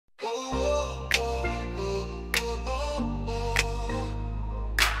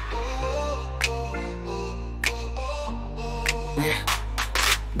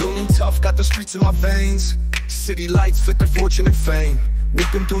Hanging tough, got the streets in my veins. City lights flicker fortune and fame.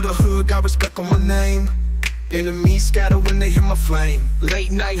 Whipping through the hood, got respect on my name. Enemies scatter when they hear my flame.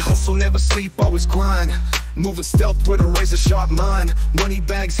 Late night hustle, never sleep, always grind. Moving stealth with a razor sharp mind. Money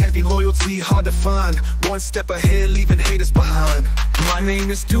bags heavy, loyalty hard to find. One step ahead, leaving haters behind. My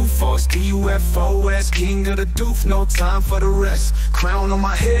name is Dufos, D-U-F-O-S, king of the doof, no time for the rest. Crown on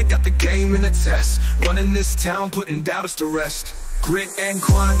my head, got the game in the test. Running this town, putting doubters to rest. Grit and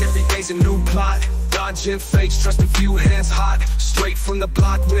grind, every day's a new plot. Dodging fakes, trusting few hands hot. Straight from the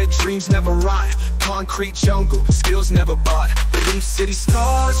block where dreams never rot. Concrete jungle, skills never bought. Beneath city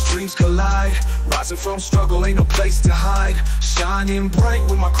stars, dreams collide. Rising from struggle, ain't no place to hide. Shining bright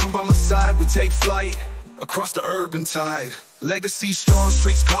with my crew by my side. We take flight across the urban tide. Legacy strong,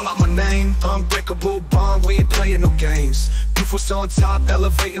 streets call out my name. Unbreakable bond, we ain't playing no games. Dufos on top,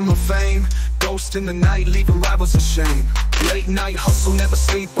 elevating my fame. Ghost in the night, leaving rivals ashamed. Late night hustle, never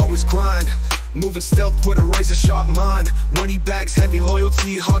sleep, always grind. Moving stealth with a razor sharp mind. Money bags heavy,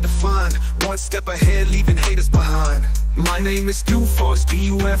 loyalty hard to find. One step ahead, leaving haters behind. My name is Dufos,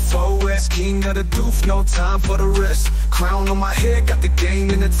 D-U-F-O-S, king of the doof, no time for the rest. Crown on my head, got the game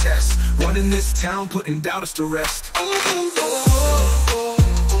in the test. Running this town, putting doubters to rest.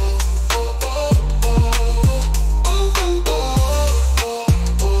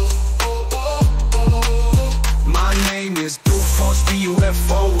 My name is Dufos,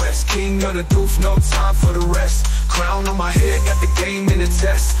 D-U-F-O-S, king of the doof, no time for the rest. Crown on my head, got the game in the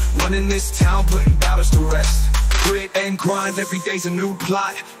test. Running this town, putting doubters to rest. Grit and grind, every day's a new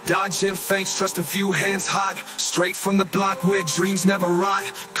plot. Dodging fakes, trusting few hands hot. Straight from the block where dreams never rot.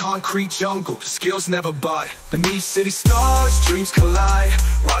 Concrete jungle, skills never bought. Beneath city stars, dreams collide.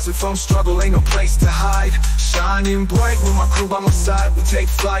 Rising from struggle, ain't no place to hide. Shining bright with my crew by my side. We take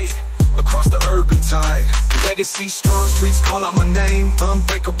flight across the urban tide. Legacy strong, streets call out my name.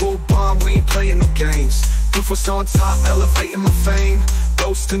 Unbreakable bond, we ain't playing no games. Dufos on top, elevating my fame.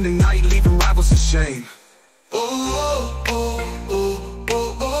 Ghost in the night, leaving rivals ashamed. Oh,